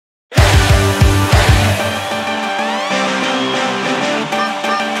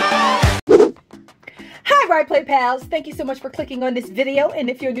Alright Play Pals, thank you so much for clicking on this video, and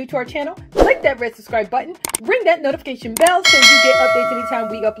if you're new to our channel, click that red subscribe button, ring that notification bell so you get updates anytime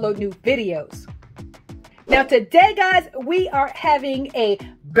we upload new videos. Now today guys, we are having a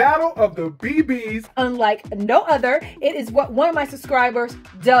Battle of the BBs unlike no other. It is what one of my subscribers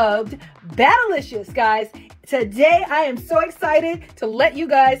dubbed Candylicious, guys. Today I am so excited to let you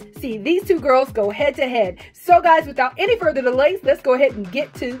guys see these two girls go head to head. So guys, without any further delays, let's go ahead and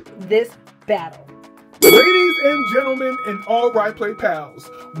get to this battle. Ladies and gentlemen and all right play pals,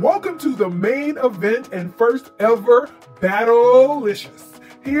 welcome to the main event and first ever Candylicious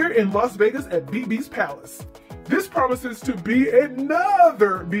here in Las Vegas at BB's Palace. This promises to be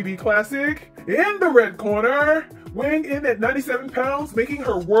another BB classic. In the red corner, weighing in at 97 pounds, making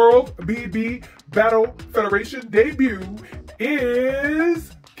her World BB Battle Federation debut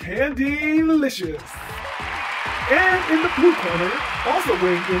is Candylicious. And in the blue corner, also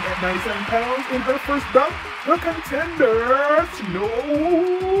weighing in at 97 pounds in her first bout, the contender,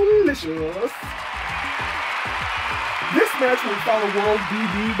 Snowlicious. This match will follow World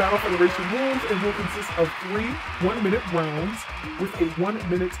BB Battle Federation rules and will consist of 3 one-minute rounds with a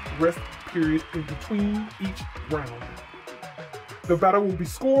 1-minute rest period in between each round. The battle will be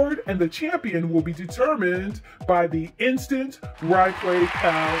scored and the champion will be determined by the instant Right Play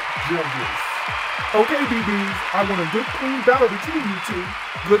Pal judges. Okay, BBs, I want a good clean battle between you two.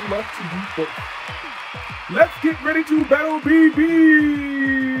 Good luck to you both. Let's get ready to battle BBs!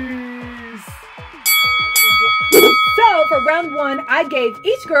 So for round one, I gave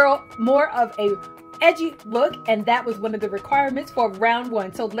each girl more of a edgy look, and that was one of the requirements for round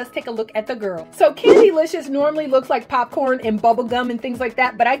one. So let's take a look at the girl. So Candylicious normally looks like popcorn and bubblegum and things like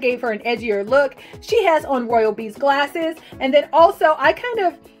that, but I gave her an edgier look. She has on Royal Bees glasses, and then also I kind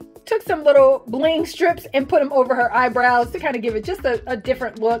of took some little bling strips and put them over her eyebrows to kind of give it just a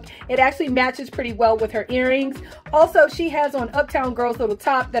different look. It actually matches pretty well with her earrings. Also, she has on Uptown Girl's little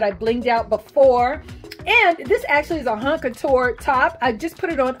top that I blinged out before. And this actually is a hunk couture top. I just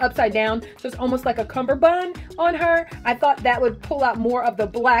put it on upside down, so it's almost like a cummerbund on her. I thought that would pull out more of the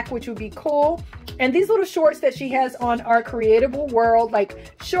black, which would be cool. And these little shorts that she has on are Creatable World,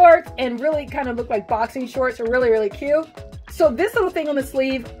 like shorts, and really kind of look like boxing shorts. Are really, really cute. So this little thing on the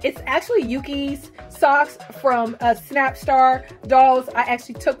sleeve, it's actually Yuki's socks from Snapstar Dolls. I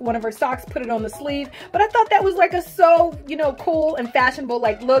actually took one of her socks, put it on the sleeve, but I thought that was like a so, you know, cool and fashionable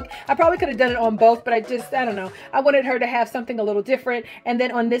like look. I probably could have done it on both, but I don't know. I wanted her to have something a little different. And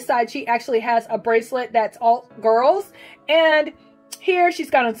then on this side, she actually has a bracelet that's all girls. And here she's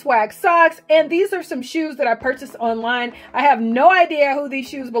got on swag socks, and these are some shoes that I purchased online. I have no idea who these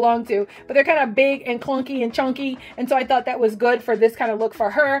shoes belong to, but they're kind of big and clunky and chunky, and so I thought that was good for this kind of look for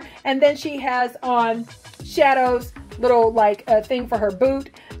her. And then she has on Shadow's little like thing for her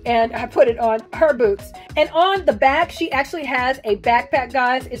boot, and I put it on her boots. And on the back, she actually has a backpack,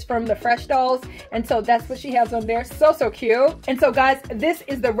 guys. It's from the Fresh Dolls, and so that's what she has on there. So cute. And so guys, this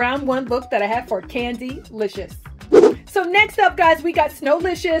is the round one look that I have for Candylicious. So next up, guys, we got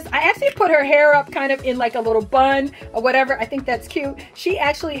Snowlicious. I actually put her hair up kind of in like a little bun or whatever. I think that's cute. She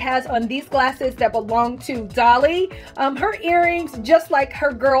actually has on these glasses that belong to Dolly. Her earrings, just like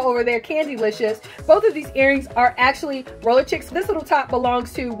her girl over there, Candylicious. Both of these earrings are actually roller chicks. This little top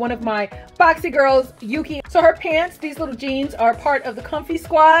belongs to one of my boxy girls, Yuki. So her pants, these little jeans, are part of the Comfy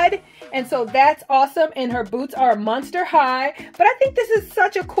Squad. And so that's awesome. And her boots are Monster High. But I think this is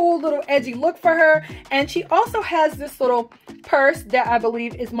such a cool little edgy look for her. And she also has this little purse that I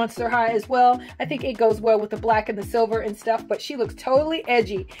believe is Monster High as well. I think it goes well with the black and the silver and stuff, but she looks totally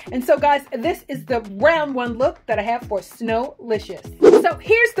edgy. And so guys, this is the round one look that I have for Snowlicious. So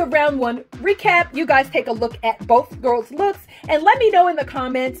here's the round one recap. You guys take a look at both girls' looks and let me know in the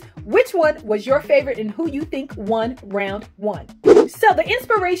comments which one was your favorite and who you think won round one. So the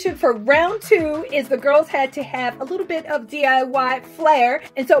inspiration for round two is the girls had to have a little bit of DIY flair.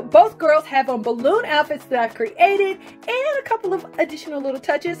 And so both girls have on balloon outfits that I've created and a couple of additional little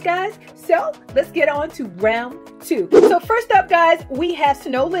touches, guys. So let's get on to round two. So first up, guys, we have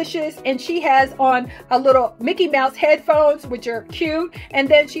Snowlicious, and she has on a little Mickey Mouse headphones, which are cute. And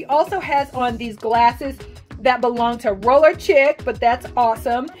then she also has on these glasses that belong to Roller Chick, but that's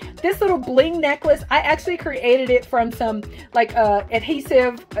awesome. This little bling necklace, I actually created it from some like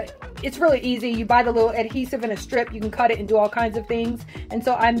adhesive. It's really easy. You buy the little adhesive in a strip, you can cut it and do all kinds of things. And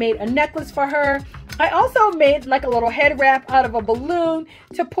so I made a necklace for her. I also made like a little head wrap out of a balloon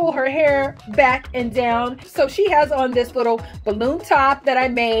to pull her hair back and down. So she has on this little balloon top that I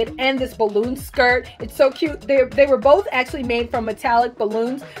made and this balloon skirt. It's so cute. They were both actually made from metallic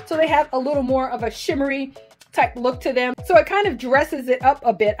balloons, so they have a little more of a shimmery type look to them. So it kind of dresses it up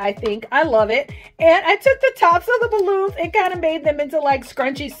a bit, I think. I love it. And I took the tops of the balloons and kind of made them into like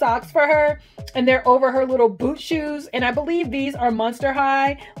scrunchy socks for her. And they're over her little boot shoes. And I believe these are Monster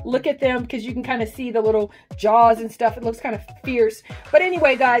High. Look at them because you can kind of see the little jaws and stuff. It looks kind of fierce. But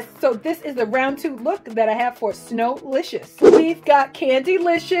anyway, guys, so this is the round 2 look that I have for Snowlicious. We've got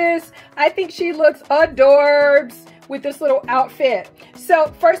Candylicious. I think she looks adorbs with this little outfit. So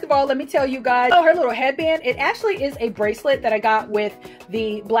first of all, let me tell you guys, her little headband, it actually is a bracelet that I got with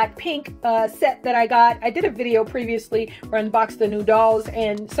the Blackpink set that I got. I did a video previously where I unboxed the new dolls,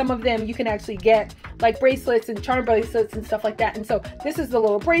 and some of them you can actually get like bracelets and charm bracelets and stuff like that. And so this is the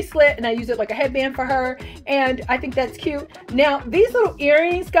little bracelet, and I use it like a headband for her, and I think that's cute. Now these little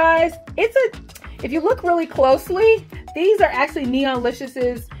earrings, guys, if you look really closely, these are actually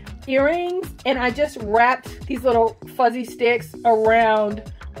Neonlicious's earrings, and I just wrapped these little fuzzy sticks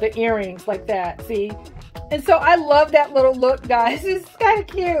around the earrings like that, see? And so I love that little look, guys. It's kind of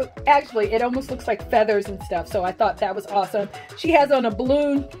cute. Actually, it almost looks like feathers and stuff, so I thought that was awesome. She has on a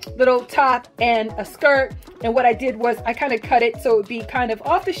balloon little top and a skirt, and what I did was I kind of cut it so it would be kind of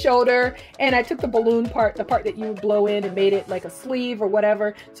off the shoulder, and I took the balloon part, the part that you would blow in, and made it like a sleeve or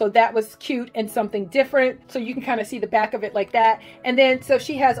whatever. So that was cute and something different. So you can kind of see the back of it like that. And then so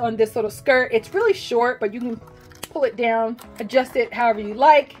she has on this little skirt. It's really short, but you can pull it down, adjust it however you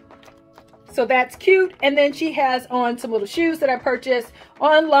like. So that's cute. And then she has on some little shoes that I purchased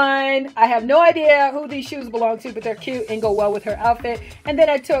online. I have no idea who these shoes belong to, but they're cute and go well with her outfit. And then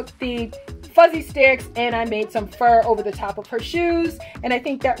I took the fuzzy sticks and I made some fur over the top of her shoes. And I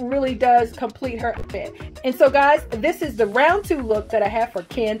think that really does complete her outfit. And so guys, this is the round 2 look that I have for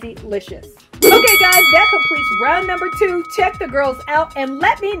Candylicious. Okay guys, that completes round number 2. Check the girls out and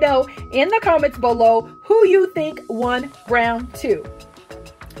let me know in the comments below who you think won round 2.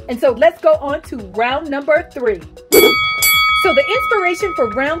 And so let's go on to round number 3. So the inspiration for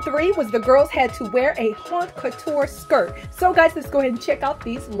round 3 was the girls had to wear a haute couture skirt. So guys, let's go ahead and check out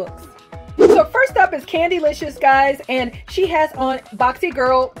these looks. So first up is Candylicious, guys, and she has on Boxy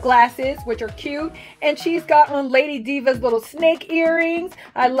Girl glasses, which are cute, and she's got on Lady Diva's little snake earrings.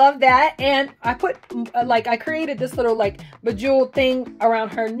 I love that. And I put I created this little like bejeweled thing around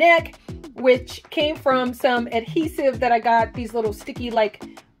her neck, which came from some adhesive that I got, these little sticky like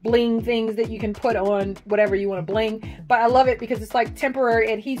bling things that you can put on whatever you want to bling. But I love it because it's like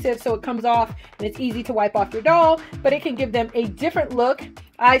temporary adhesive, so it comes off and it's easy to wipe off your doll, but it can give them a different look.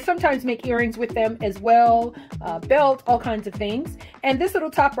 I sometimes make earrings with them as well, belt, all kinds of things. And this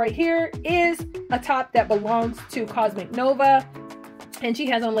little top right here is a top that belongs to Cosmic Nova, and she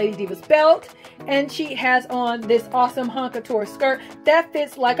has on Lady Diva's belt, and she has on this awesome haute couture skirt that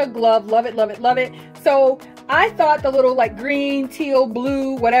fits like a glove. Love it, love it, love it. So I thought the little like green, teal,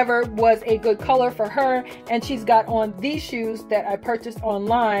 blue, whatever was a good color for her. And she's got on these shoes that I purchased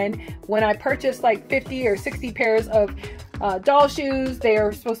online. When I purchased like 50 or 60 pairs of doll shoes, they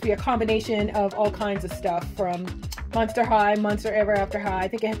are supposed to be a combination of all kinds of stuff, from Monster High, Monster Ever After High. I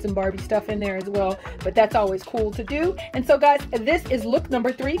think it had some Barbie stuff in there as well, but that's always cool to do. And so guys, this is look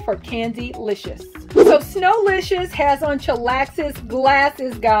number 3 for Candylicious. So Snowlicious has on Chillax's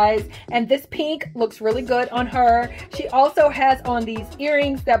glasses, guys, and this pink looks really good on her. She also has on these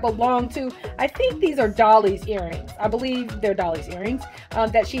earrings that belong to, I think these are Dolly's earrings. I believe they're Dolly's earrings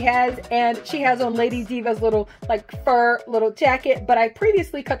that she has, and she has on Lady Diva's little like fur little jacket, but I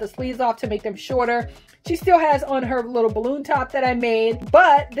previously cut the sleeves off to make them shorter. She still has on her little balloon top that I made,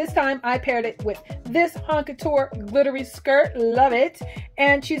 but this time I paired it with this haute couture glittery skirt. Love it.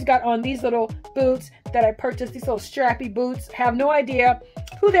 And she's got on these little boots that I purchased, these little strappy boots. Have no idea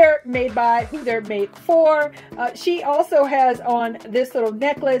who they're made by, who they're made for. She also has on this little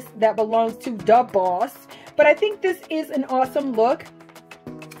necklace that belongs to Da Boss, but I think this is an awesome look.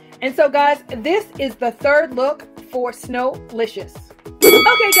 And so guys, this is the 3rd look for Snowlicious.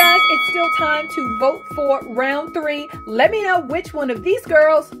 Okay guys, it's still time to vote for round 3. Let me know which one of these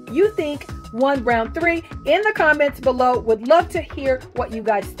girls you think won round 3 in the comments below. Would love to hear what you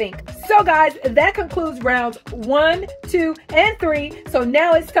guys think. So guys, that concludes rounds 1, 2, and 3. So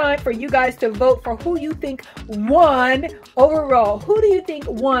now it's time for you guys to vote for who you think won overall. Who do you think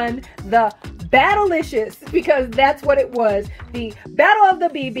won the Battlelicious? Because that's what it was. The Battle of the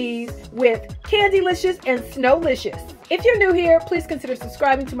BBs with Candylicious and Snowlicious. If you're new here, please consider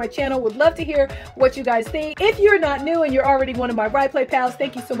subscribing to my channel. Would love to hear what you guys think. If you're not new and you're already one of my Right Play pals,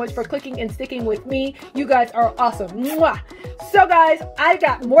 thank you so much for clicking and sticking with me. You guys are awesome. Mwah! So guys, I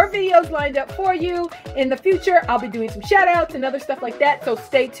got more videos lined up for you. In the future, I'll be doing some shout outs and other stuff like that, so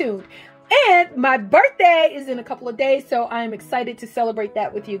stay tuned. And my birthday is in a couple of days, so I'm excited to celebrate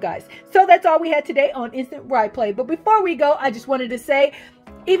that with you guys. So that's all we had today on Instant Ride Play. But before we go, I just wanted to say,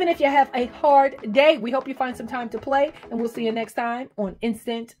 even if you have a hard day, we hope you find some time to play, and we'll see you next time on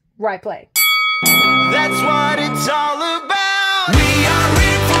Instant Ride Play. That's what it's all about.